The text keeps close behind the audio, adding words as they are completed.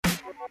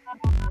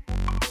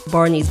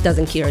Barney's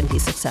doesn't guarantee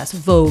success.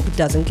 Vogue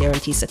doesn't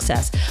guarantee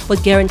success.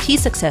 What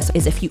guarantees success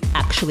is if you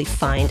actually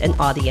find an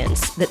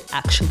audience that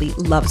actually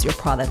loves your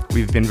product.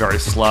 We've been very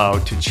slow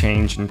to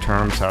change in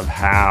terms of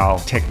how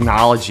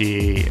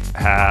technology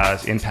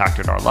has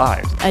impacted our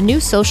lives. A new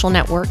social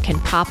network can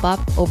pop up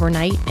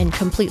overnight and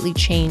completely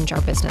change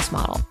our business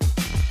model.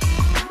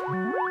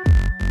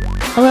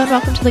 Hello and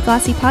welcome to the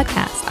Glossy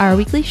Podcast, our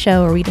weekly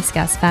show where we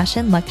discuss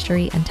fashion,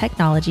 luxury, and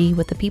technology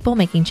with the people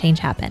making change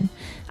happen.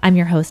 I'm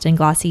your host and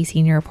Glossy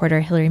senior reporter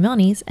Hillary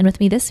Milnes, and with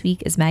me this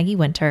week is Maggie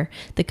Winter,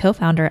 the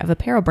co-founder of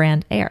apparel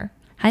brand AYR.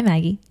 Hi,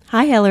 Maggie.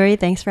 Hi, Hillary.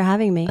 Thanks for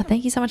having me.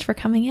 Thank you so much for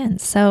coming in.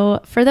 So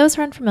for those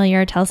who are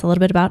unfamiliar, tell us a little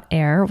bit about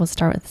AYR. We'll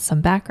start with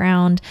some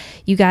background.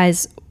 You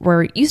guys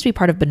used to be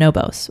part of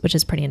Bonobos, which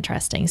is pretty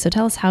interesting. So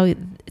tell us how it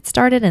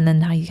started and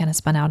then how you kind of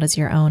spun out as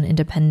your own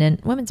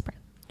independent women's brand.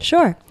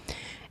 Sure.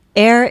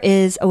 AYR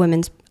is a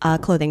women's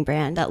clothing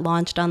brand that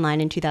launched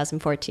online in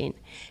 2014.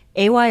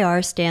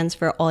 AYR stands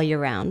for all year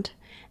round,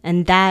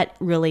 and that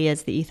really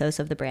is the ethos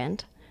of the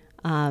brand.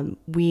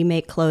 We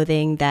make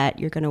clothing that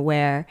you're going to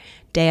wear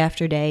day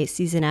after day,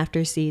 season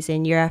after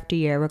season, year after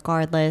year,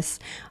 regardless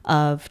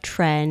of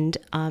trend.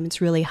 It's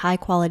really high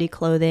quality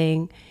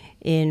clothing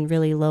in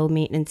really low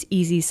maintenance,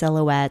 easy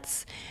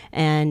silhouettes,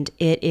 and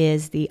it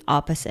is the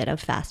opposite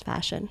of fast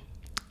fashion.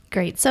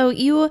 Great. So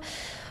you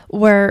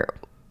were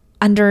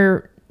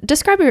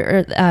describe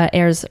your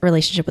AYR's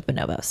relationship with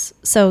Bonobos.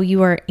 So you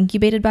were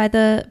incubated by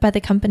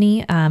the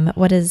company.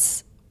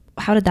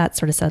 How did that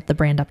sort of set the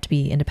brand up to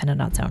be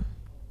independent on its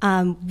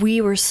own? We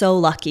were so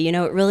lucky.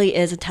 It really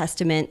is a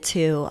testament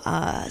to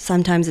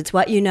sometimes it's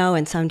what you know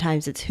and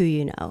sometimes it's who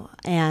you know.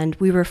 And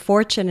we were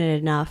fortunate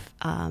enough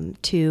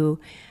to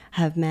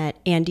have met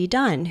Andy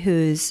Dunn,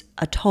 who's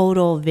a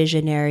total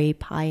visionary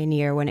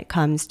pioneer when it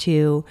comes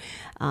to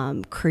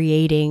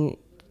creating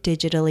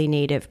digitally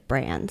native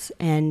brands.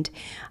 And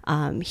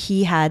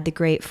he had the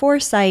great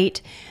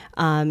foresight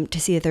to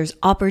see that there's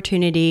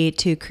opportunity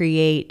to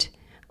create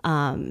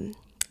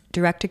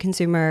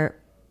direct-to-consumer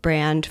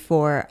brand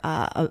for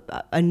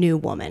a new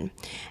woman.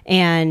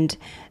 And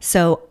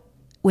so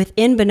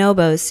within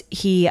Bonobos,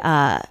 he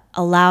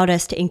allowed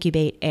us to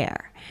incubate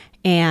AYR.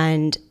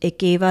 And it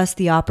gave us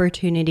the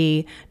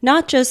opportunity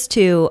not just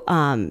to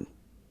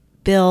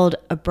build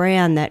a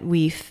brand that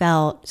we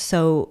felt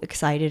so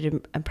excited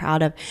and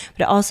proud of,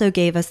 but it also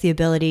gave us the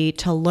ability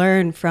to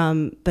learn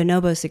from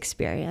Bonobos'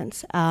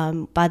 experience.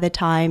 By the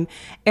time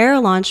AYR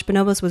launched,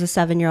 Bonobos was a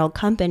 7-year-old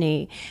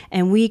company,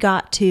 and we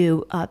got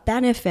to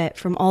benefit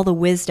from all the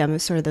wisdom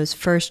of sort of those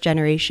first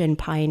generation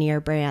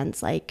pioneer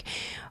brands like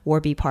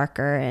Warby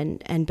Parker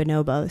and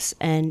Bonobos.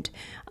 And,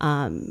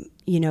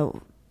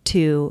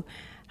 to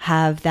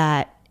have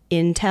that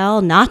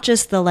intel, not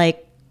just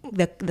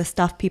the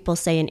stuff people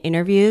say in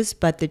interviews,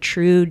 but the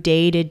true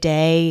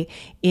day-to-day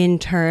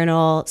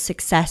internal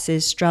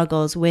successes,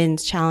 struggles,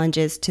 wins,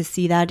 challenges, to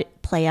see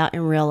that play out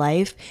in real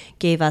life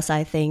gave us,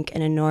 I think,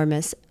 an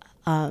enormous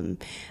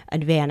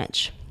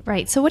advantage.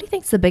 Right. So what do you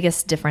think is the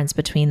biggest difference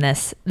between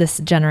this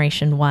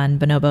generation 1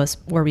 Bonobos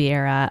Warby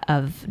era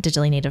of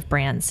digitally native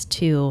brands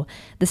to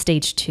the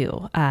stage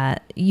 2?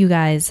 You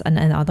guys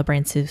and all the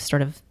brands who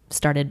sort of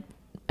started,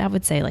 I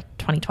would say, like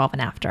 2012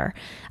 and after,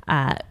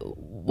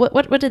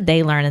 what did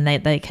they learn and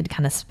they could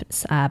kind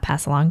of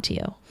pass along to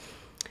you?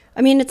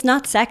 I mean, it's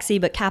not sexy,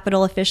 but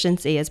capital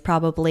efficiency is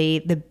probably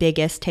the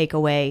biggest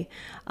takeaway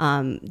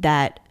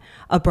that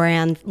a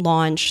brand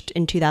launched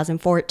in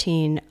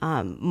 2014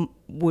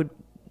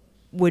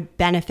 would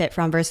benefit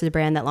from versus a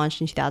brand that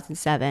launched in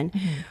 2007.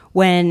 Mm-hmm.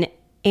 When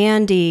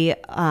Andy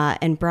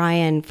and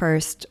Brian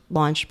first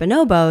launched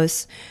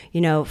Bonobos,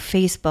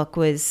 Facebook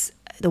was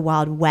the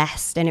Wild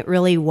West, and it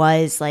really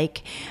was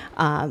like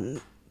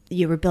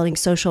you were building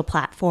social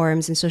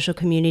platforms and social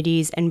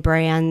communities and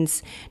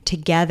brands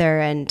together,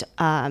 and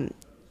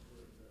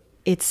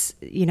it's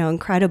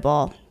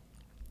incredible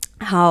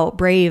how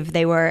brave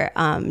they were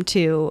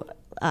to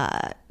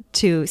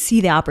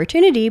see the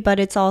opportunity, but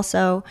it's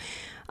also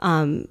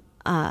a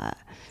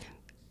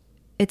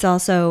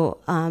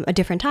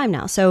different time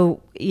now.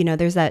 So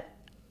there's a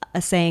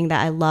saying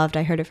that I loved.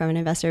 I heard it from an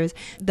investor: was,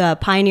 the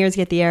pioneers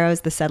get the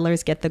arrows, the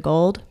settlers get the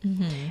gold.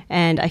 Mm-hmm.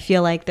 And I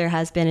feel like there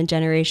has been a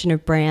generation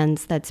of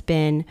brands that's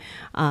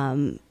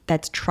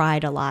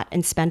tried a lot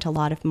and spent a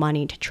lot of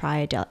money to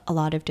try a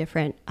lot of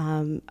different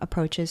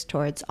approaches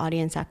towards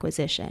audience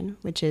acquisition,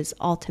 which is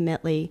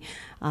ultimately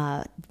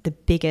the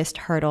biggest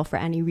hurdle for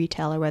any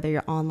retailer, whether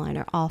you're online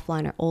or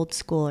offline or old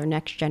school or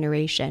next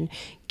generation.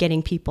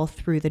 Getting people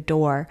through the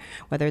door,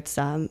 whether it's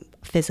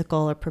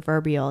physical or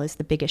proverbial, is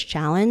the biggest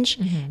challenge.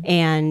 Mm-hmm.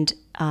 And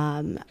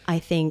I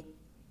think,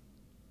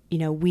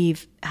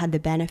 we've had the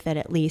benefit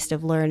at least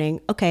of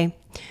learning, okay,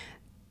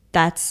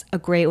 that's a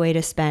great way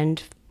to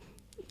spend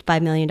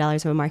 $5 million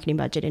of a marketing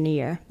budget in a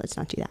year. Let's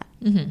not do that.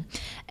 Mm-hmm.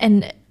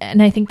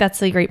 And I think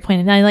that's a great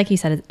point. And like you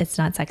said, it's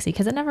not sexy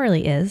because it never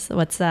really is.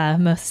 What's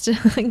most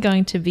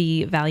going to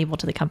be valuable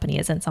to the company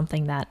isn't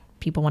something that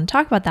people want to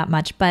talk about that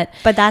much. But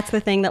that's the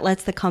thing that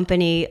lets the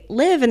company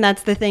live, and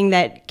that's the thing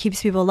that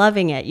keeps people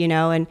loving it,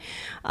 And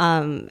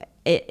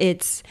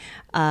it's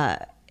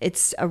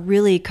a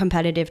really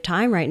competitive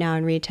time right now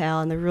in retail,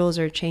 and the rules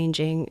are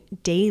changing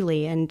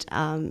daily, and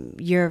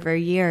year over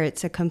year,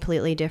 it's a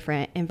completely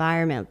different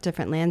environment,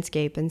 different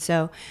landscape. And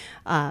so,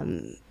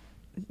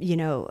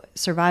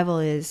 survival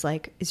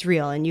is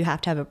real, and you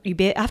have to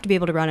have to be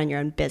able to run on your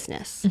own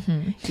business.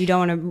 You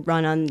don't want to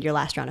run on your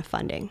last round of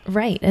funding.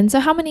 Right. And so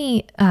how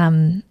many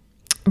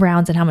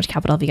rounds and how much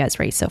capital have you guys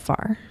raised so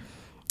far?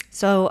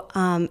 So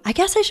I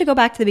guess I should go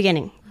back to the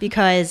beginning,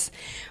 because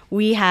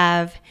we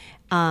have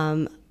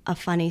a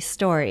funny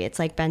story. It's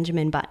like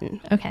Benjamin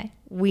Button. Okay.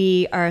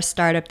 We are a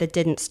startup that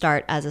didn't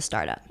start as a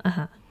startup.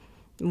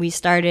 We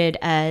started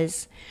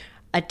as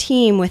a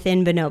team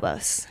within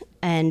Bonobos,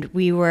 and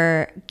we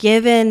were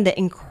given the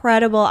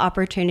incredible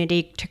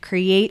opportunity to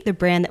create the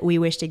brand that we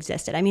wished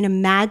existed. I mean,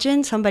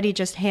 imagine somebody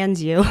just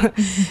hands you,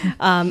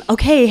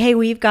 okay, hey,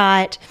 we've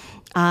got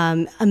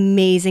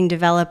amazing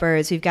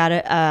developers. We've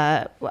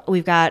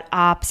got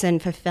ops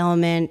and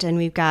fulfillment, and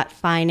we've got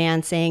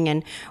financing,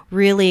 and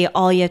really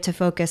all you have to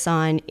focus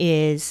on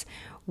is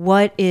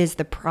what is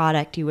the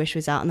product you wish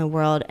was out in the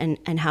world,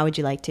 and how would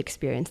you like to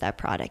experience that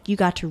product. You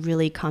got to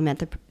really come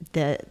at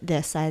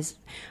this as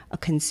a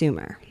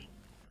consumer.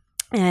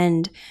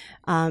 And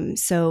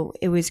so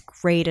it was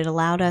great. It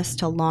allowed us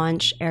to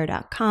launch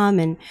AYR.com,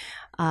 and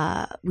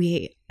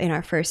in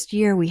our first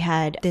year, we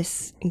had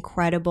this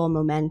incredible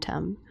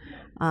momentum.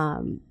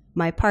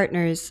 My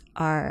partners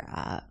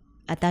are,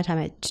 at that time,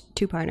 I had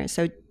two partners.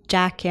 So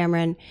Jack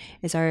Cameron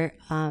is our,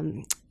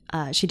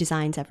 she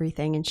designs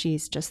everything, and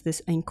she's just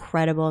this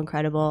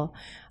incredible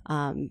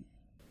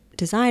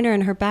designer,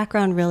 and her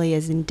background really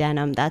is in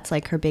denim. That's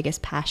like her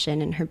biggest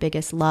passion and her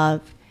biggest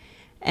love.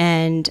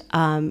 And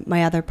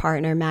my other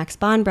partner, Max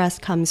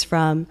Bonbreast, comes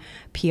from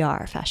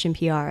PR, fashion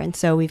PR. And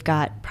so we've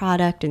got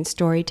product and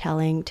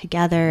storytelling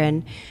together.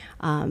 And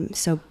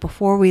so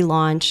before we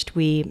launched,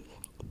 we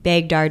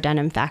begged our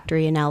denim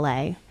factory in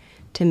LA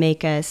to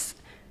make us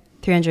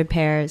 300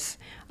 pairs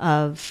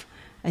of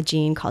a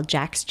jean called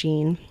Jack's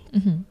Jean,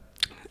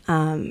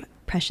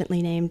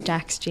 presciently named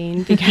Jack's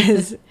Jean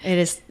because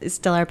it's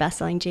still our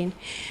best-selling jean.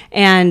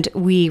 And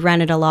we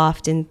rented a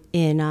loft in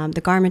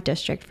the Garment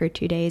District for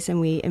 2 days, and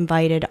we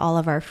invited all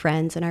of our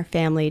friends and our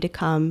family to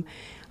come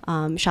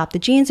shop the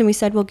jeans. And we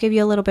said, we'll give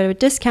you a little bit of a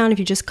discount if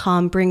you just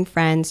come, bring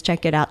friends,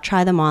 check it out,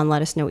 try them on,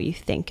 let us know what you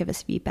think, give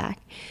us feedback.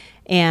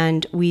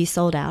 And we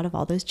sold out of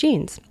all those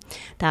jeans.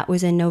 That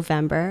was in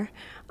November.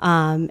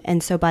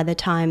 And so by the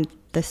time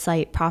the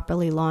site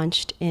properly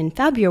launched in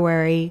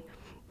February,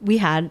 we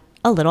had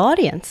a little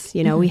audience.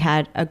 We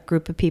had a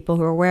group of people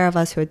who were aware of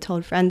us, who had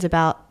told friends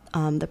about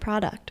the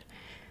product.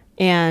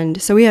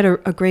 And so we had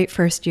a great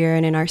first year.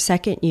 And in our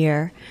second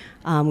year,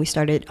 we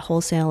started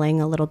wholesaling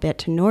a little bit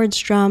to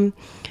Nordstrom.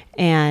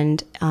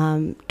 And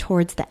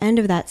towards the end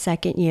of that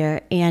second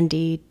year,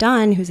 Andy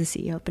Dunn, who's the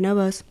CEO of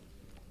Bonobos,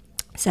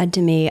 said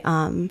to me,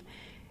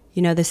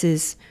 this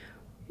is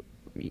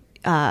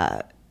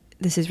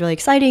really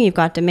exciting. You've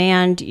got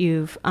demand.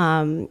 You've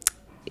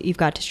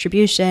got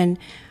distribution.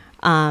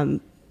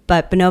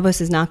 But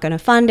Bonobos is not going to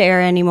fund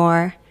AYR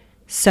anymore.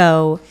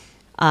 So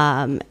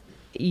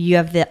you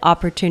have the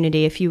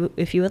opportunity, if you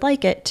would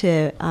like it,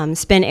 to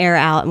spin AYR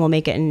out, and we'll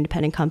make it an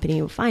independent company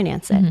and we'll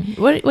finance it.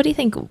 Mm-hmm. What do you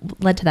think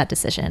led to that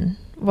decision?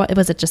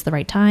 Was it just the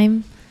right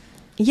time?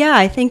 Yeah,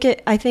 I think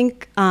it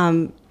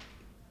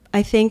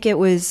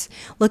was,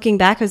 looking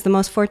back, it was the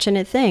most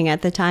fortunate thing.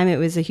 At the time, it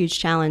was a huge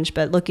challenge,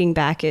 but looking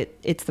back,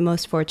 it's the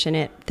most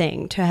fortunate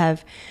thing to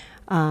have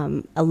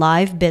a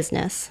live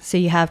business. So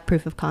you have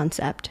proof of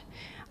concept.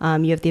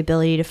 You have the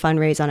ability to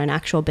fundraise on an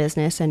actual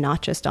business and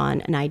not just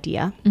on an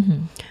idea.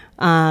 Mm-hmm.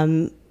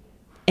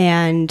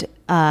 And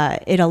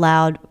it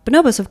allowed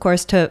Bonobos, of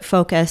course, to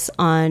focus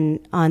on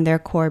their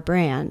core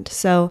brand.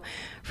 So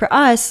for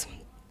us,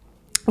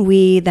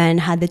 we then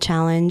had the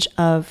challenge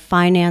of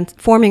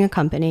forming a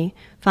company,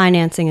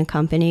 financing a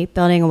company,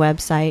 building a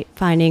website,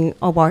 finding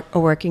a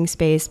working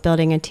space,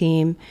 building a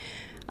team,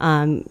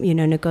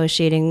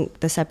 negotiating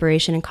the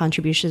separation and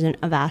contribution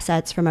of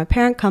assets from our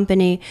parent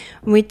company.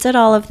 And we did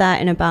all of that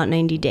in about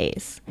 90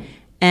 days.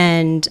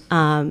 And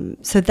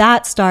so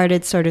that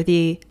started sort of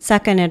the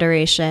second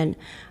iteration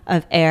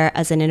of AYR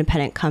as an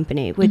independent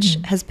company, which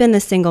has been the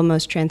single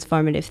most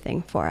transformative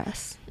thing for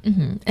us.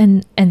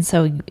 Mm-hmm. And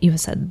so you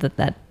said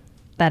that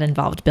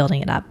involved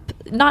building it up,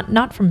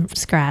 not from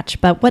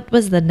scratch, but what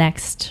was the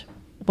next,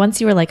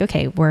 once you were like,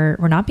 okay, we're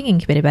not being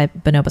incubated by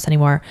Bonobos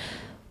anymore,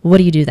 what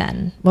do you do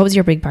then? What was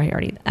your big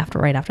priority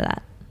right after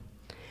that?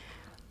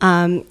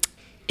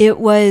 It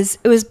was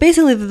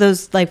basically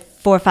those like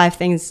 4 or 5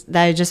 things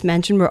that I just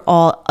mentioned were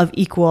all of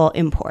equal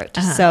import.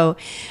 So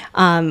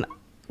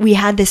we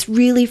had this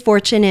really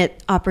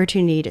fortunate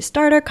opportunity to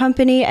start our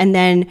company, and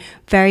then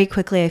very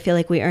quickly I feel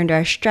like we earned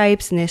our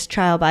stripes in this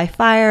trial by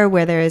fire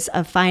where there's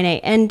a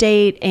finite end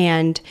date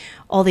and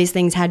all these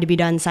things had to be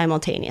done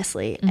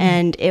simultaneously. Mm-hmm.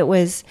 And it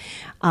was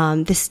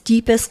the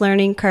steepest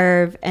learning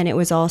curve, and it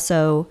was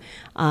also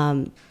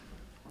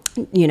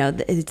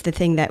it's the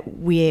thing that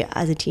we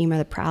as a team are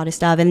the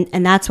proudest of.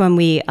 And that's when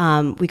we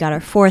got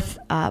our fourth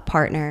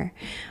partner,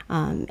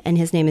 and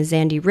his name is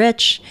Zandy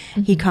Rich.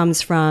 Mm-hmm. He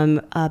comes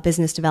from a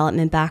business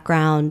development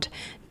background,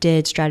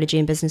 did strategy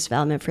and business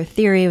development for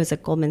Theory, was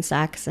at Goldman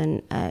Sachs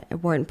and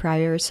at Wharton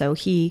Prior. So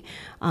he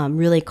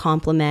really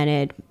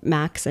complemented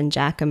Max and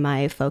Jack and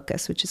my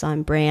focus, which is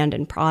on brand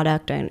and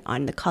product and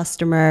on the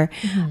customer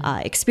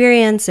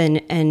experience. And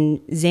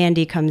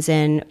Zandy comes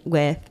in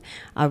with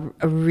a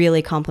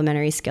really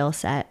complementary skill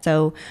set.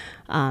 So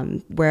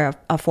we're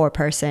a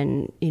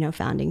 4-person,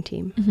 founding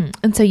team. Mm-hmm.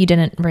 And so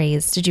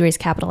did you raise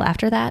capital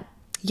after that?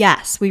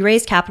 Yes, we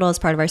raised capital as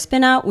part of our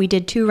spin out. We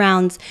did 2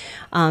 rounds,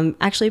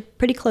 actually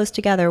pretty close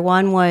together.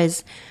 One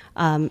was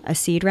a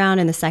seed round,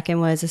 and the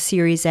second was a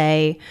Series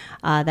A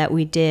that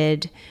we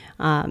did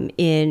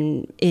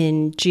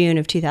in June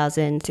of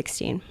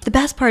 2016. The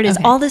best part is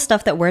all this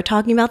stuff that we're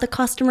talking about, the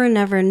customer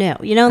never knew.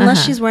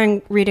 Unless she's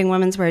reading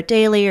Women's Wear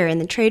Daily or in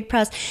the trade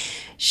press,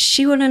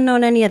 she wouldn't have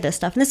known any of this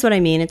stuff. And this is what I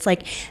mean. It's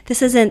like,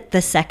 this isn't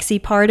the sexy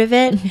part of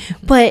it,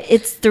 but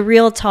it's the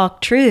real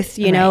talk truth.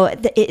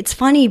 It's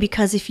funny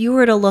because if you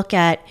were to look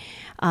at,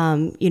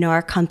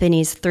 our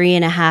company's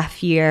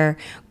 3.5-year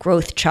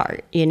growth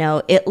chart,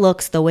 it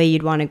looks the way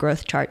you'd want a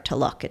growth chart to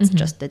look. It's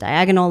just the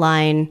diagonal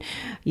line,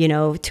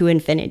 to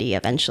infinity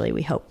eventually,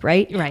 we hope,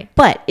 right? Right.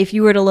 But if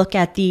you were to look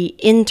at the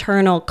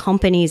internal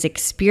company's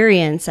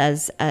experience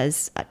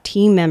as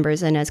team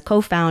members and as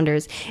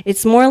co-founders,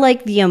 it's more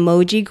like the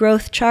emoji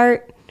growth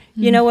chart.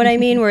 You know what I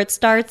mean? Where it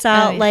starts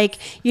out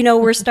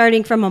we're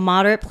starting from a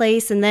moderate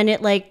place, and then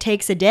it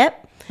takes a dip,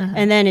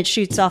 and then it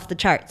shoots off the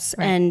charts.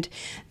 Right. And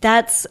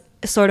that's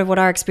sort of what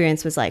our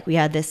experience was like. We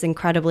had this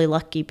incredibly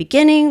lucky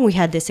beginning. We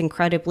had this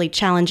incredibly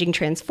challenging,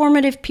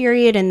 transformative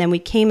period. And then we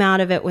came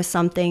out of it with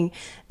something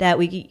that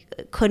we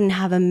couldn't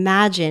have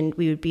imagined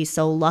we would be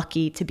so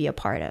lucky to be a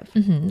part of.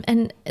 Mm-hmm.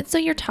 And so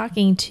you're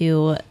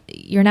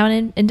now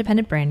an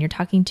independent brand. You're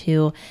talking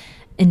to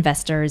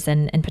investors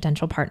and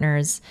potential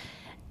partners.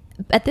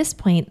 At this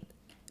point,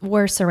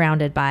 we're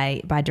surrounded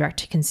by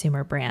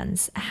direct-to-consumer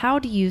brands. How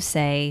do you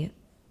say,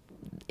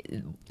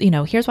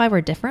 here's why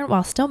we're different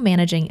while still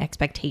managing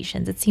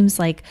expectations? It seems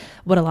like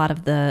what a lot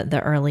of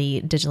the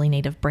early digitally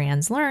native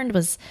brands learned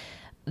was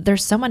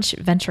there's so much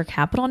venture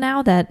capital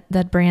now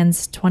that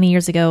brands 20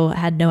 years ago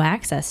had no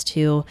access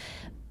to,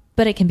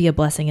 but it can be a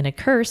blessing and a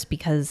curse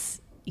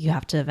because you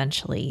have to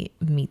eventually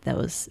meet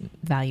those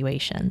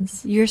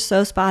valuations. You're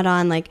so spot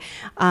on.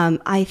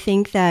 I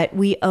think that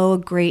we owe a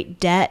great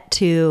debt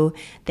to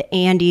the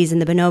Andes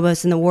and the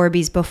Bonobos and the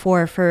Warbies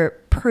before for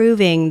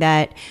proving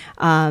that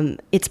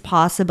it's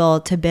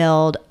possible to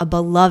build a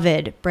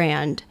beloved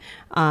brand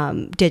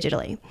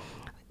digitally.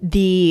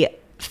 The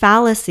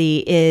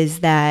fallacy is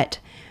that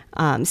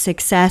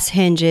success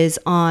hinges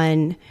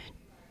on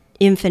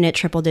infinite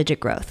triple-digit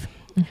growth.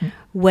 Mm-hmm.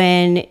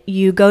 When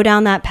you go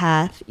down that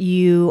path,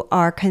 you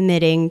are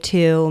committing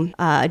to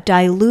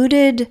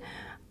diluted,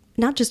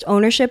 not just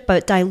ownership,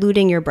 but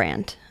diluting your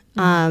brand.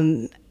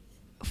 Mm-hmm.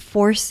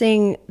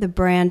 Forcing the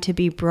brand to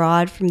be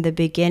broad from the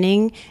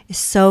beginning is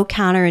so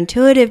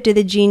counterintuitive to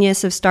the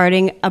genius of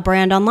starting a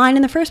brand online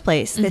in the first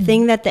place. Mm-hmm. The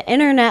thing that the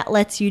internet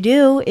lets you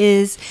do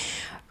is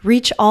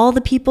reach all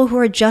the people who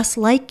are just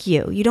like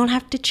you. You don't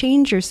have to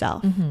change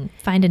yourself. Mm-hmm.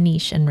 Find a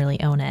niche and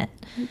really own it.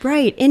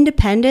 Right.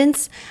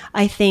 Independence,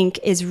 I think,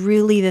 is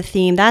really the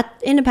theme. That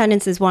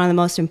independence is one of the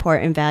most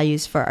important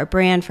values for our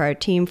brand, for our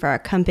team, for our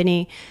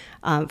company,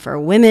 for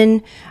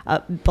women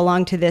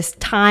belong to this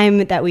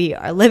time that we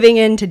are living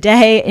in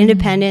today.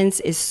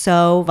 Independence is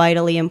so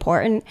vitally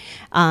important.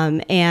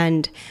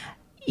 And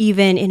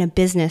even in a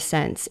business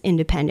sense,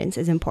 independence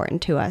is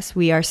important to us.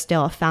 We are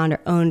still a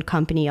founder-owned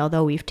company,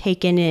 although we've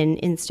taken in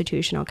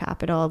institutional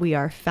capital. We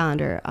are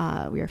founder-owned.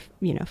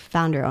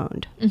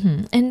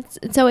 Mm-hmm. And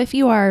so, if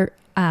you are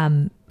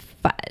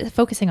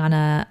focusing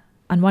on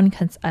one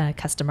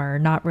customer,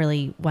 not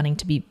really wanting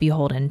to be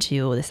beholden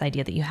to this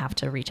idea that you have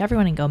to reach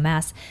everyone and go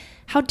mass,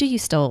 how do you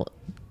still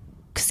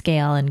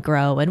scale and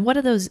grow? And what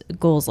do those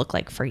goals look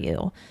like for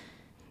you?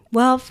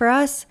 Well, for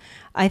us,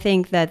 I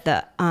think that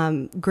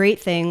the great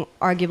thing,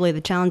 arguably the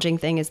challenging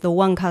thing, is the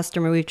one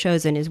customer we've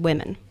chosen is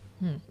women.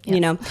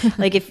 Yes.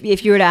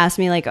 If you were to ask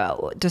me,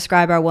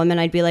 describe our woman,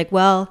 I'd be like,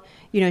 well,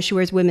 she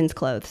wears women's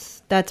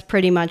clothes. That's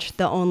pretty much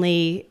the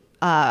only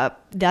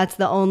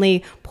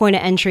point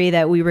of entry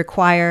that we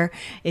require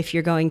if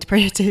you're going to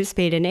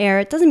participate in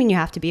AYR. It doesn't mean you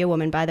have to be a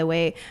woman, by the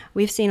way.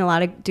 We've seen a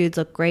lot of dudes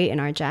look great in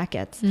our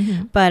jackets.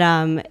 Mm-hmm.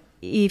 But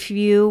if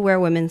you wear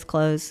women's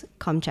clothes,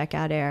 come check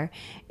out AYR.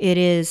 It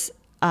is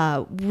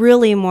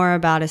really more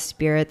about a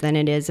spirit than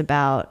it is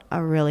about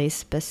a really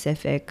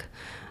specific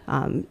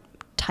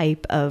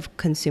type of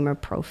consumer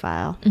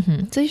profile.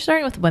 Mm-hmm. So you're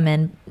starting with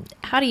women.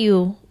 How do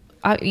you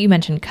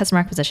mentioned customer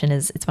acquisition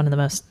it's one of the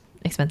most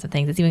expensive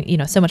things. It's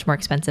even, so much more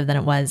expensive than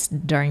it was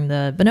during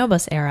the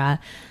Bonobos era.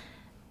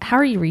 How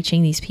are you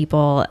reaching these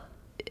people,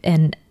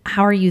 and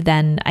how are you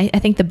then, I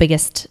think the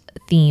biggest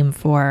theme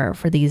for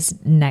these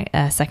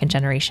second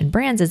generation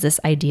brands is this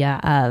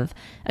idea of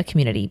a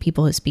community,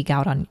 people who speak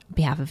out on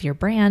behalf of your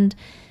brand.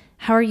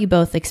 how are you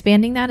both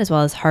expanding that as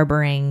well as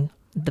harboring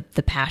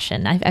the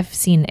passion? I've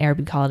seen AYR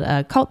be called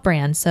a cult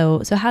brand.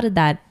 So how did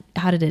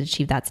it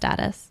achieve that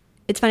status?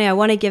 It's funny. I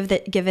want to give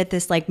it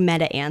this like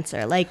meta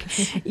answer. Like,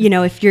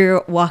 if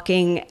you're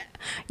walking,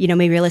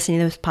 maybe you're listening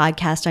to this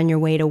podcast on your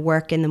way to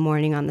work in the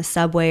morning on the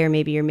subway, or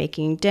maybe you're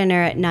making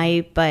dinner at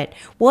night. But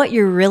what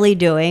you're really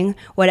doing,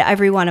 what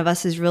every one of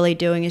us is really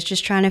doing, is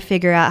just trying to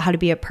figure out how to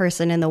be a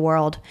person in the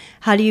world.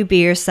 How do you be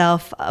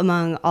yourself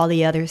among all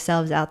the other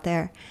selves out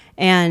there?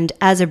 And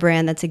as a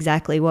brand, that's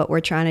exactly what we're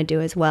trying to do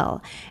as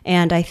well.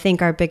 And I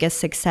think our biggest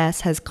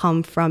success has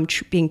come from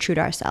being true to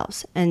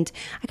ourselves. And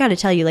I got to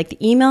tell you, like, the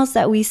emails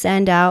that we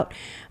send out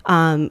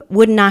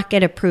would not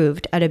get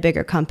approved at a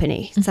bigger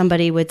company. Mm-hmm.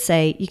 Somebody would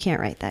say, you can't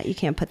write that. You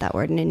can't put that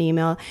word in an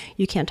email.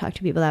 You can't talk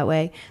to people that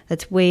way.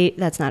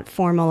 That's not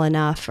formal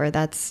enough, or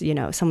that's,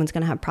 someone's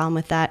going to have a problem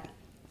with that.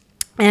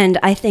 And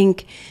I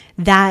think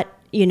that,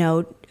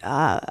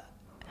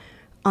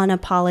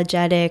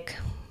 unapologetic,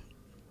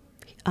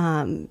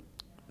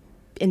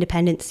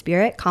 independent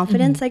spirit,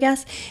 confidence, mm-hmm. I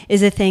guess,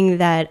 is a thing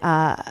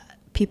that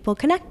people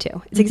connect to. It's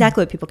mm-hmm.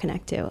 exactly what people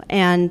connect to.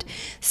 And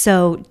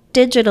so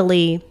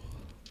digitally,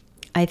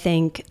 I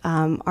think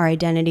our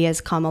identity has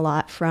come a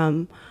lot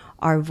from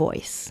our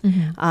voice.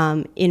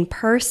 Mm-hmm. In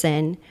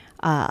person,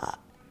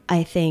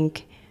 I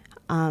think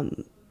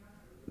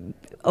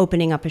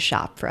opening up a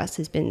shop for us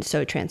has been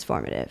so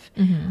transformative.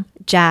 Mm-hmm.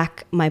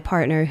 Jack, my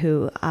partner,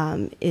 who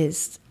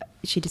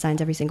she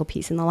designs every single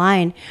piece in the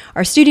line.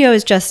 Our studio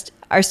is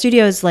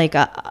like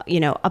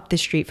up the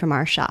street from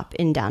our shop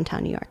in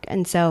downtown New York.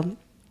 And so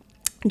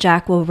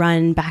Jack will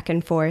run back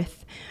and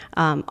forth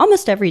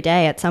almost every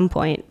day at some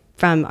point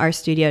from our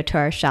studio to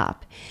our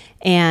shop.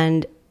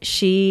 And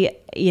she's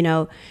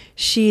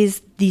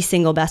the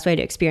single best way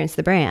to experience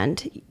the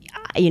brand.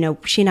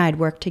 She and I had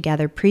worked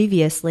together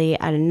previously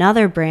at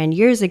another brand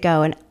years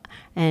ago,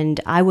 and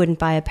I wouldn't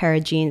buy a pair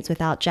of jeans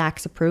without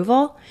Jack's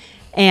approval.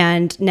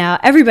 And now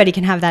everybody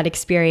can have that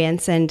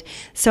experience. And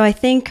so I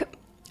think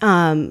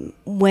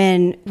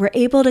when we're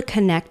able to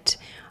connect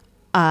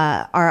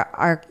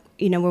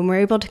when we're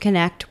able to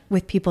connect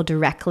with people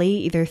directly,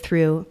 either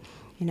through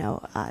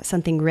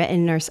something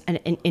written or an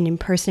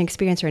in-person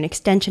experience or an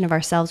extension of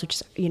ourselves, which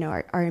is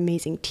our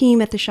amazing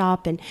team at the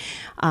shop. And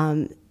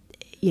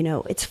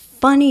it's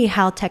funny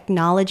how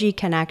technology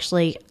can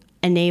actually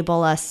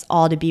enable us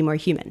all to be more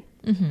human.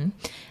 Mm-hmm.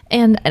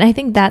 And I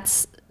think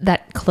that's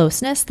that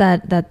closeness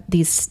that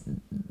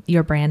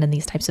your brand and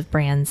these types of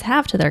brands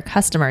have to their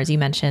customers. You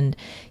mentioned,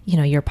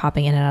 you're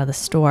popping in and out of the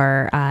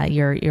store,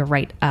 you're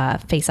right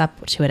face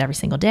up to it every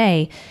single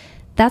day.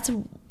 That's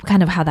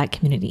kind of how that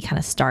community kind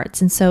of starts.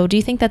 And so do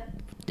you think that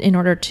in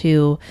order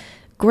to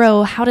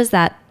grow, how does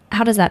that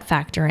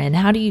factor in?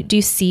 How do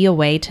you see a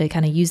way to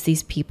kind of use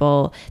these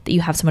people that you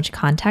have so much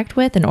contact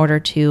with in order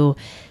to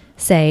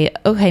say,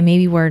 okay,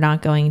 maybe we're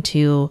not going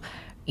to,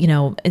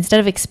 instead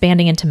of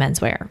expanding into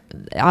menswear,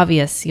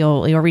 obvious,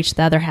 you'll reach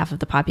the other half of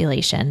the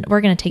population.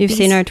 We're going to take. You've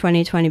seen our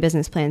 2020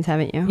 business plans,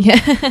 haven't you?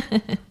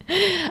 Yeah.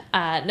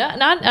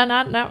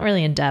 Not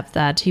really in depth,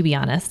 to be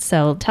honest.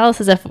 So tell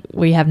us as if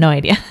we have no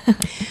idea.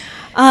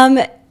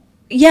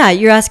 Yeah,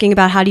 you're asking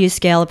about how do you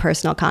scale a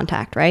personal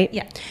contact, right?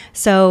 Yeah.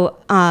 So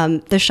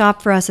the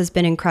shop for us has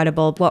been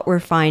incredible. What we're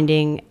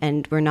finding,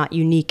 and we're not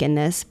unique in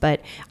this, but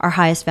our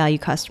highest value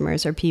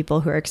customers are people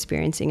who are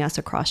experiencing us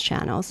across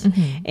channels.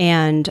 Mm-hmm.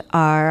 And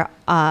our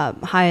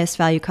highest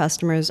value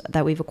customers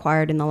that we've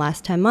acquired in the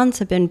last 10 months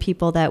have been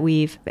people that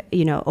we've,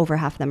 over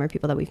half of them are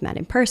people that we've met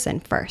in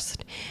person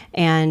first.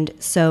 And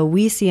so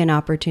we see an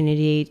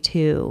opportunity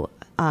to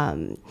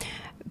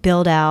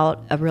build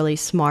out a really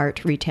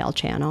smart retail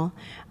channel.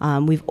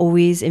 We've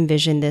always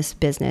envisioned this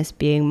business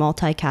being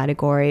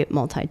multi-category,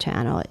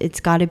 multi-channel. It's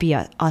got to be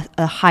a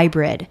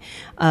hybrid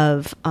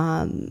of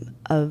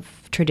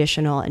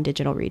traditional and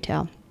digital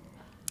retail.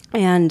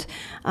 And,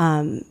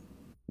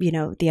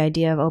 the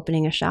idea of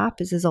opening a shop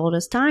is as old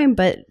as time,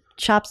 but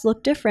shops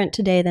look different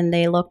today than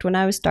they looked when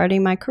I was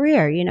starting my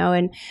career,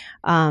 and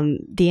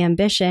the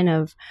ambition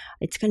of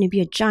it's going to be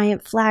a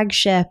giant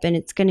flagship and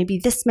it's going to be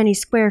this many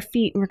square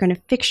feet and we're going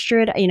to fixture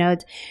it,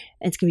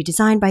 it's going to be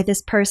designed by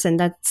this person.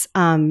 That's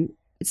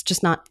it's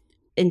just not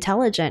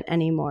intelligent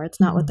anymore. It's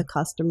not mm-hmm. what the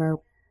customer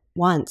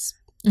wants.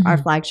 Mm-hmm. Our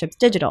flagship's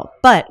digital,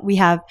 but we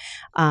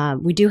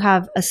do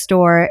have a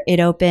store.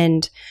 We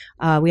opened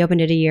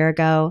it a year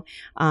ago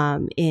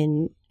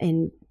in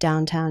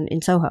downtown,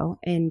 in Soho,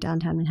 in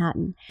downtown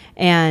Manhattan.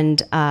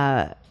 And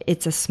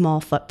it's a small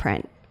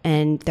footprint,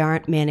 and there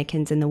aren't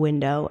mannequins in the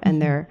window, and mm-hmm.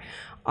 there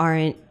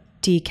aren't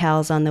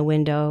decals on the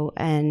window,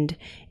 and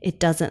it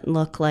doesn't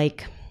look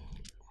like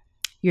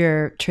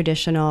your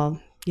traditional,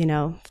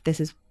 this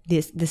is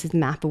a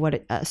map of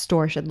what a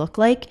store should look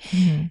like.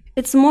 Mm-hmm.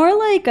 It's more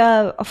like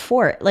a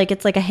fort. Like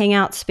it's like a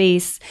hangout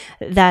space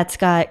that's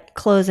got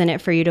clothes in it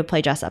for you to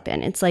play dress up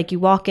in. It's like you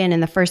walk in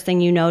and the first thing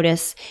you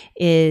notice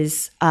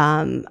is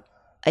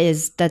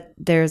is that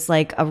there's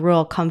like a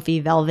real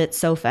comfy velvet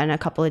sofa and a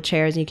couple of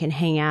chairs and you can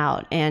hang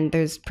out, and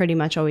there's pretty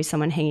much always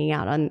someone hanging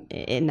out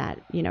in that,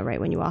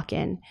 right when you walk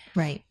in.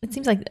 Right. It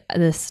seems like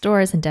the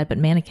store isn't dead, but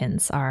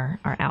mannequins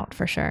are out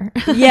for sure.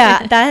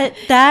 Yeah,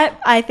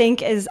 that I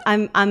think is,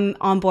 I'm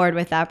on board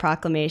with that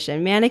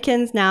proclamation.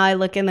 Mannequins, now I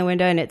look in the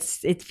window and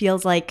it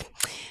feels like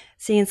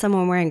seeing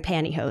someone wearing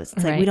pantyhose.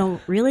 It's like, we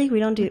don't need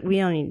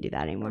to do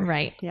that anymore.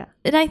 Right. Yeah.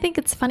 And I think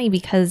it's funny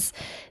because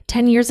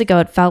 10 years ago,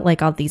 it felt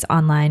like all these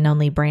online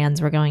only brands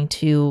were going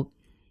to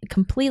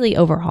completely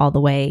overhaul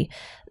the way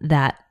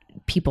that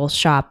people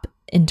shop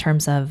in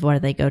terms of whether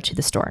they go to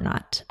the store or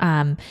not.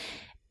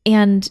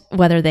 And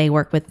whether they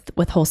work with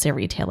wholesale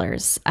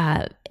retailers.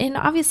 And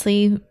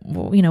obviously,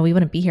 we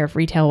wouldn't be here if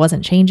retail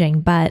wasn't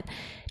changing, but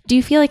do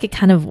you feel like it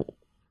kind of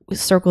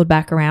circled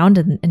back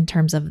around in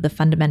terms of the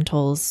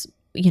fundamentals?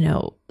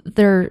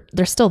 They're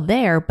still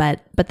there,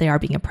 but they are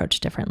being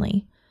approached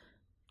differently.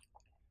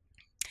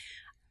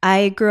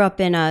 I grew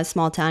up in a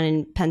small town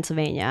in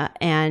Pennsylvania,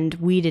 and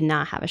we did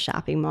not have a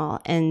shopping mall.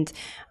 And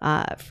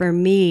for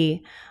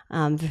me,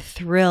 the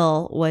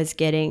thrill was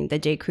getting the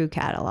J. Crew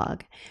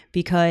catalog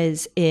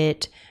because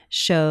it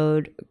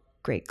showed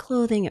great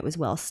clothing. It was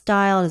well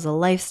styled as a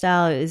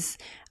lifestyle. It was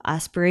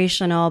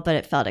aspirational, but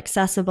it felt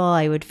accessible.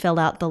 I would fill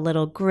out the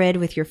little grid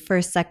with your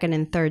first, second,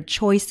 and third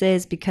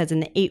choices, because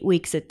in the 8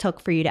 weeks it took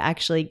for you to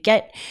actually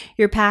get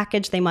your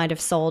package, they might have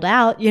sold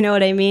out. You know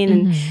what I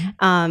mean?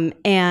 Mm-hmm.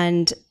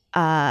 And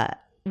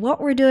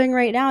what we're doing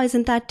right now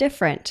isn't that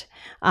different.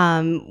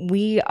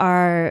 We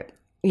have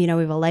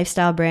a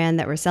lifestyle brand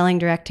that we're selling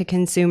direct to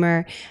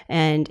consumer,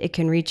 and it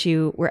can reach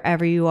you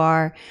wherever you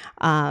are.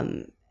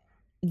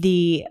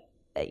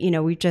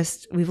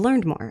 We've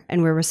learned more,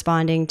 and we're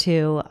responding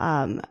to,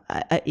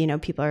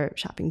 people are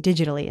shopping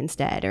digitally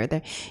instead, or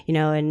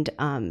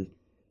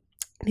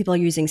people are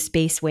using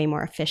space way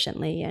more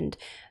efficiently. And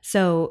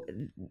so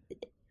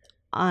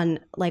on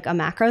like a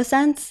macro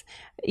sense,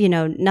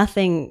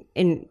 nothing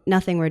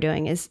we're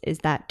doing is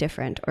that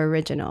different or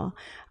original.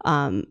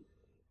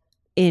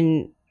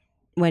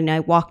 When I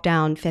walk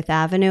down Fifth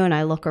Avenue and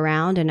I look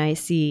around and I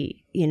see,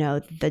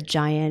 the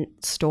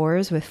giant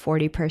stores with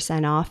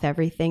 40% off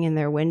everything in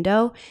their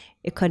window,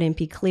 it couldn't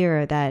be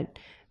clearer that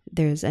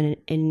there's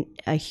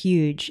a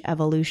huge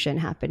evolution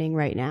happening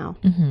right now.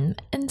 Mm-hmm.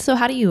 And so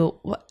how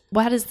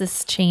does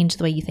this change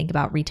the way you think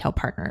about retail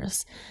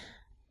partners?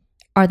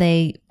 Are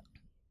they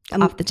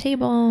off the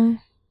table?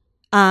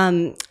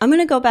 I'm going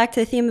to go back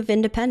to the theme of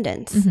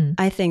independence. Mm-hmm.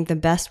 I think the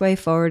best way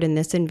forward in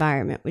this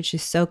environment, which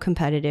is so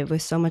competitive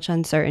with so much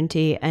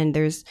uncertainty and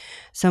there's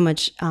so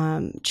much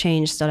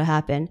change still to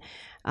happen,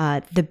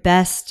 the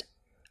best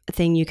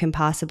thing you can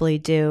possibly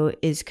do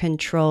is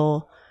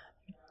control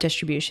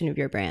distribution of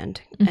your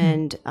brand. Mm-hmm.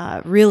 And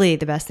really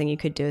the best thing you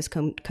could do is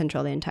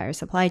control the entire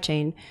supply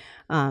chain.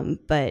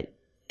 But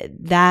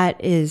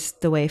that is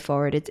the way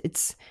forward.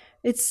 It's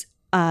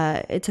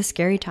a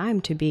scary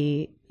time to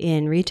be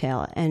in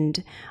retail.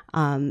 And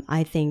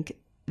I think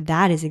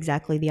that is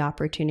exactly the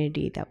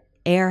opportunity that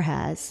AYR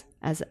has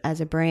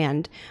as a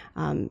brand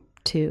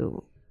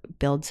to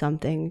build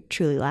something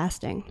truly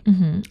lasting.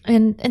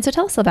 Mm-hmm. And so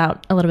tell us a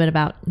little bit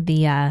about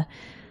the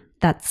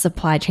that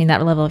supply chain,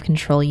 that level of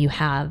control you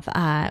have.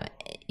 How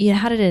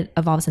did it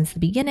evolve since the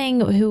beginning?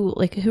 Who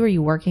are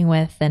you working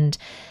with? And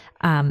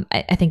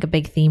I think a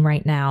big theme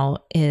right now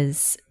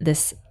is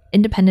this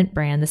independent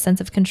brand, the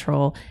sense of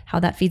control, how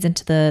that feeds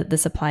into the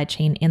supply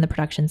chain and the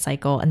production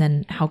cycle, and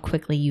then how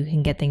quickly you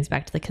can get things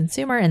back to the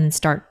consumer and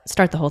start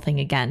the whole thing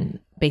again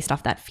based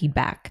off that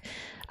feedback.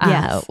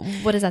 Yes.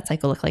 What does that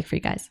cycle look like for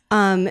you guys?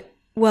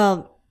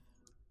 Well,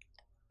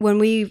 when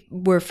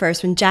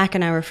Jack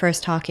and I were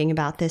first talking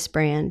about this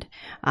brand,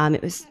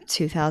 it was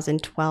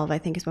 2012, I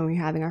think, is when we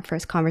were having our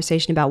first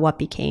conversation about what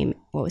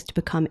was to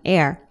become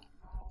AYR.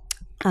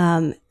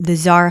 The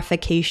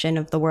Zarification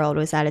of the world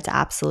was at its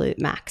absolute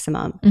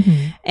maximum.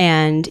 Mm-hmm.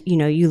 And,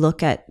 you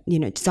look at,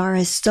 Zara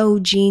is so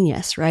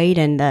genius, right?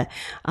 And the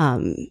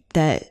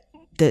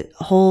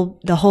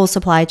whole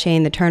supply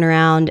chain, the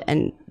turnaround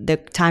and the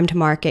time to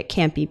market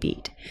can't be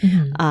beat.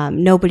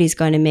 Mm-hmm. Nobody's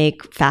going to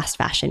make fast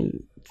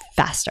fashion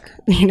faster,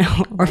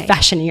 or right.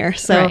 fashionier.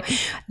 So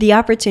the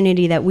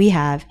opportunity that we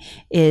have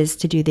is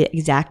to do the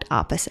exact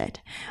opposite.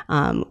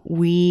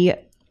 We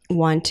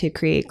want to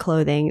create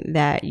clothing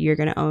that you're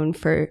going to own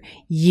for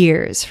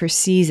years, for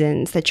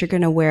seasons, that you're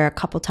going to wear a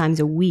couple times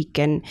a week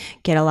and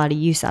get a lot of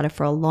use out of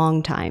for a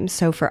long time.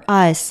 So for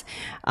us,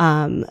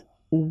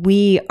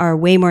 we are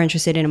way more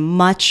interested in a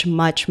much,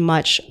 much,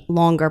 much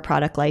longer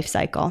product life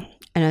cycle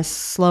and a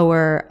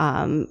slower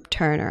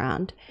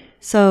turnaround.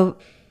 So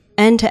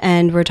end to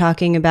end, we're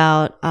talking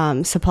about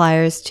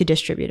suppliers to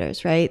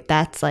distributors, right?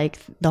 That's like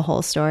the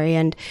whole story.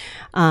 And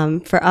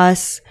for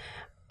us,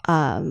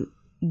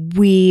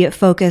 we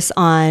focus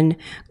on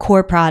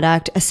core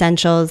product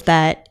essentials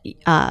that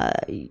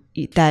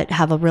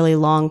have a really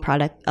long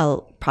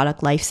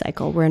product life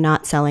cycle. We're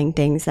not selling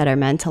things that are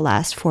meant to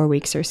last 4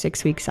 weeks or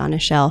 6 weeks on a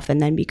shelf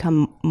and then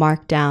become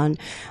marked down,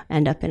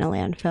 end up in a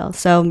landfill.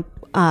 So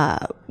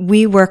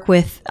we work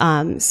with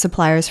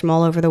suppliers from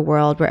all over the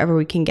world, wherever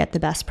we can get the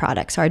best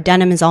products. Our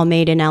denim is all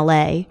made in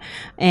LA,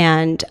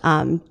 and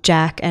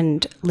Jack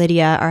and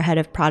Lydia, our head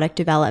of product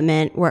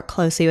development, work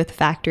closely with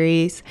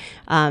factories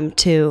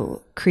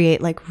to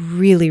create like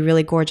really,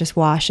 really gorgeous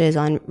washes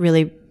on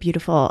really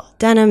beautiful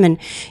denim. And,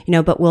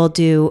 but we'll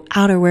do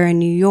outerwear in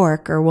New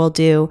York, or we'll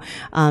do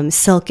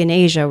silk in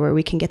Asia where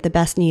we can get the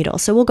best needle.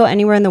 So we'll go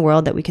anywhere in the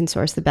world that we can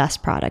source the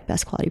best product,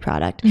 best quality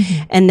product.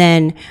 Mm-hmm. And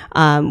then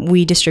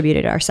we distribute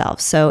it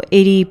ourselves. So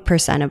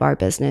 80% of our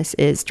business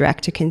is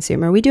direct to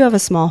consumer. We do have a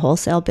small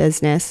wholesale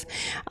business.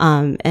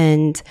 For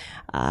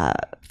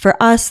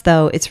us,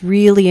 though, it's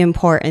really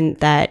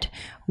important that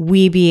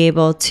we be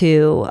able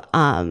to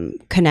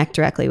connect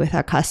directly with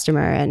our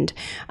customer. And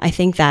I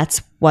think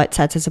that's what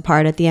sets us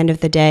apart. At the end of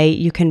the day,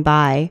 you can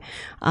buy,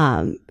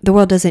 the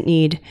world doesn't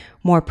need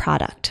more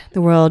product.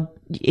 The world,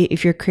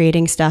 if you're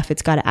creating stuff,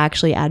 it's got to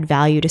actually add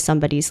value to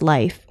somebody's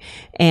life.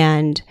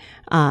 And,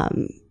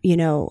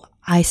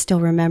 I still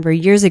remember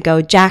years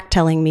ago, Jack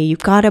telling me, you've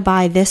got to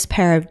buy this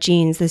pair of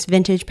jeans, this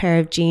vintage pair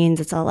of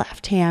jeans. It's a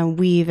left-hand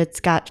weave. It's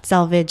got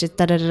selvage. It's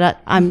da-da-da-da.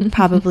 I'm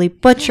probably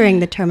butchering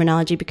the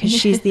terminology because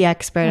she's the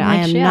expert. I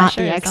am not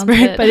the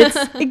expert, but it's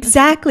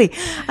exactly.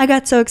 I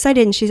got so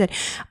excited. And she said,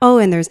 oh,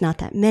 and there's not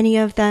that many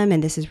of them.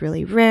 And this is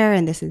really rare.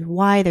 And this is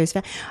why there's...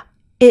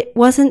 It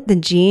wasn't the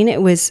jean.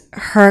 It was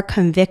her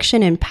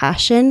conviction and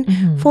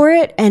passion for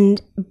it.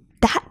 And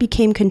that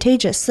became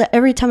contagious. So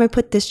every time I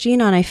put this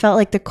jean on, I felt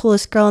like the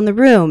coolest girl in the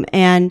room.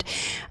 And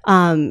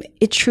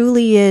it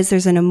truly is,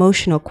 there's an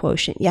emotional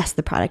quotient. Yes,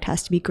 the product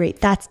has to be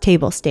great. That's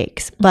table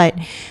stakes. But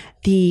at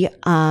the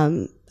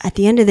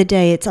end of the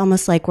day, it's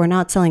almost like we're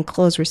not selling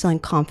clothes, we're selling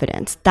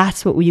confidence.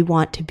 That's what we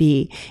want to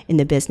be in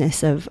the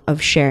business of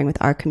sharing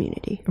with our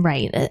community.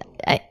 Right.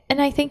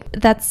 And I think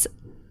that's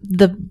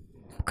the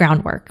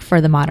groundwork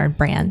for the modern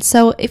brand.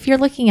 So if you're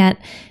looking at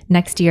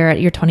next year at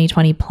your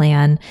 2020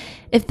 plan,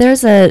 if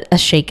there's a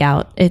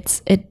shakeout,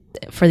 it's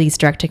for these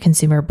direct to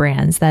consumer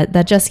brands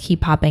that just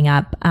keep popping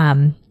up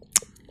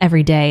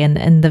every day,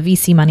 and the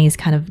VC money is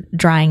kind of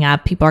drying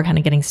up. People are kind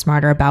of getting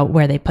smarter about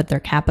where they put their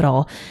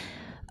capital.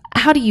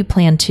 How do you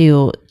plan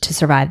to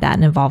survive that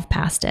and evolve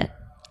past it?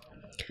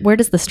 Where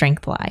does the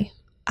strength lie?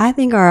 I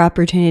think our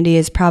opportunity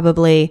is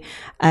probably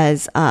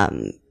as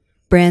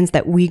brands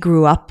that we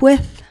grew up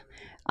with,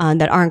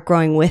 that aren't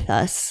growing with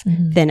us,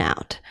 thin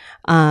out.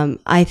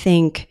 I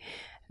think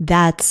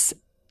that's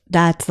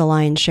the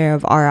lion's share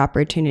of our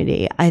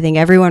opportunity. I think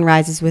everyone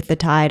rises with the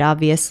tide.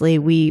 Obviously,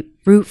 we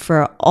root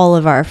for all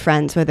of our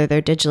friends, whether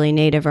they're digitally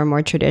native or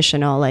more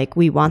traditional. Like,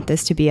 we want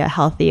this to be a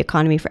healthy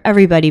economy for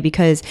everybody,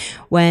 because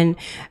when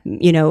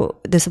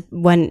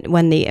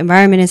when the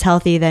environment is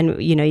healthy, then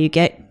you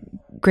get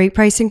great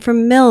pricing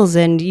from mills,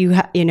 and you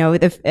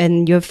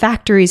have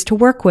factories to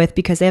work with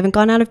because they haven't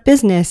gone out of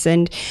business,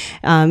 and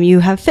you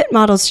have fit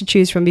models to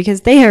choose from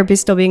because they are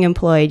still being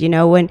employed.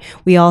 When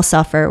we all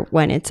suffer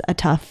when it's a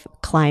tough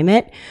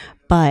climate,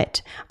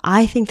 but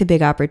I think the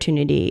big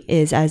opportunity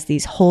is as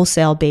these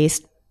wholesale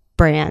based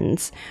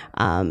brands,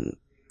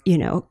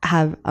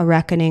 have a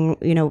reckoning,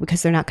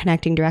 because they're not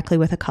connecting directly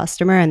with a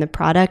customer, and the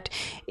product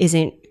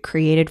isn't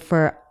created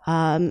for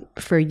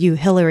you,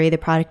 Hillary. The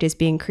product is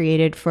being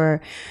created for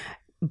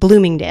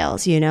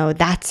Bloomingdale's,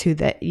 that's who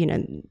a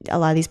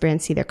lot of these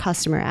brands see their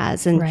customer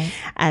as. And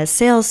as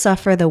sales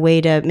suffer, the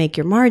way to make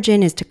your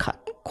margin is to cut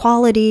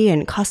quality,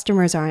 and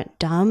customers aren't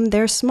dumb,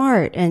 they're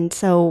smart. And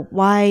so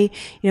why,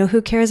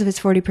 who cares if it's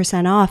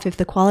 40% off if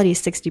the quality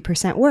is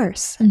 60%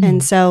 worse?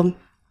 And so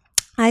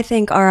I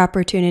think our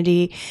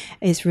opportunity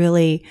is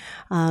really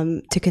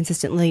to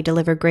consistently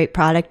deliver great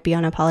product, be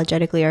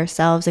unapologetically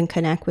ourselves, and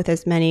connect with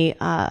as many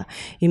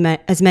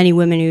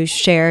women who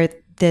share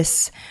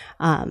these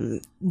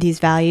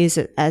values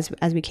as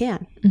we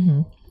can.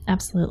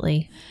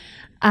 Absolutely.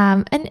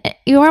 And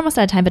you're almost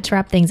out of time, but to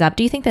wrap things up,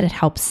 do you think that it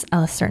helps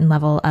a certain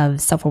level of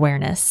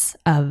self-awareness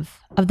of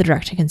the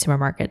direct-to-consumer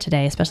market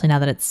today, especially now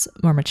that it's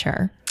more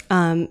mature?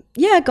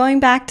 Going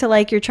back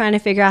to you're trying to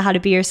figure out how to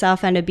be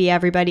yourself and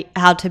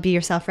how to be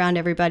yourself around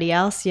everybody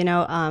else,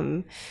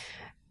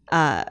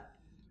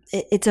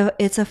 it's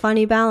a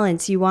funny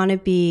balance. You want to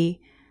be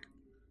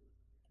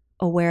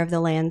aware of the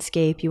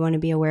landscape. You want to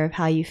be aware of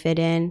how you fit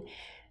in.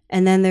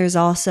 And then there's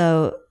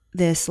also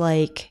this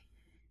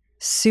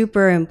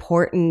super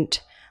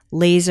important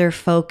laser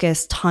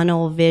focused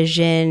tunnel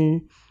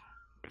vision,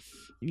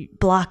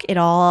 block it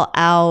all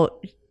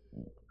out,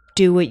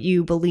 do what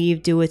you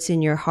believe, do what's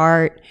in your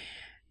heart,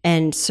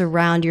 and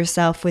surround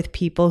yourself with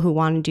people who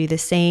want to do the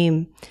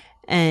same.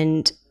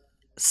 And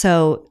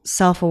so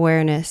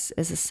self-awareness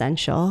is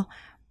essential,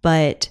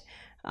 but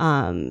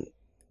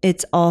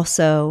it's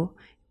also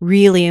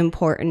really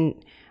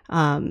important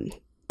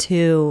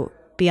to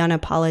be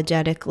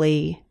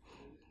unapologetically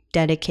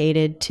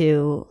dedicated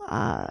to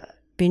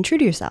being true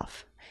to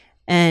yourself.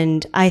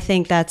 And I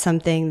think that's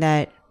something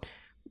that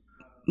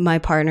my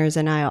partners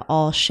and I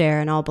all share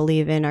and all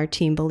believe in, our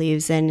team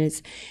believes in,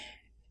 is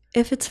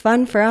if it's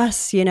fun for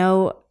us, I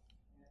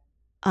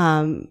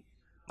don't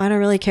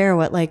really care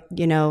what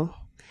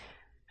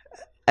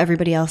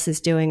everybody else is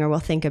doing or will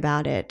think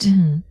about it.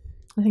 Mm-hmm.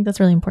 I think that's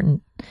really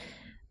important.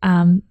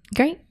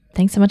 Great.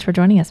 Thanks so much for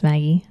joining us,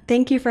 Maggie.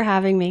 Thank you for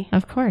having me.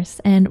 Of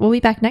course. And we'll be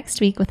back next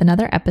week with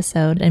another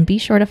episode. And be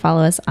sure to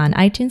follow us on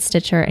iTunes,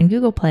 Stitcher, and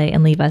Google Play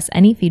and leave us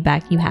any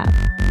feedback you have.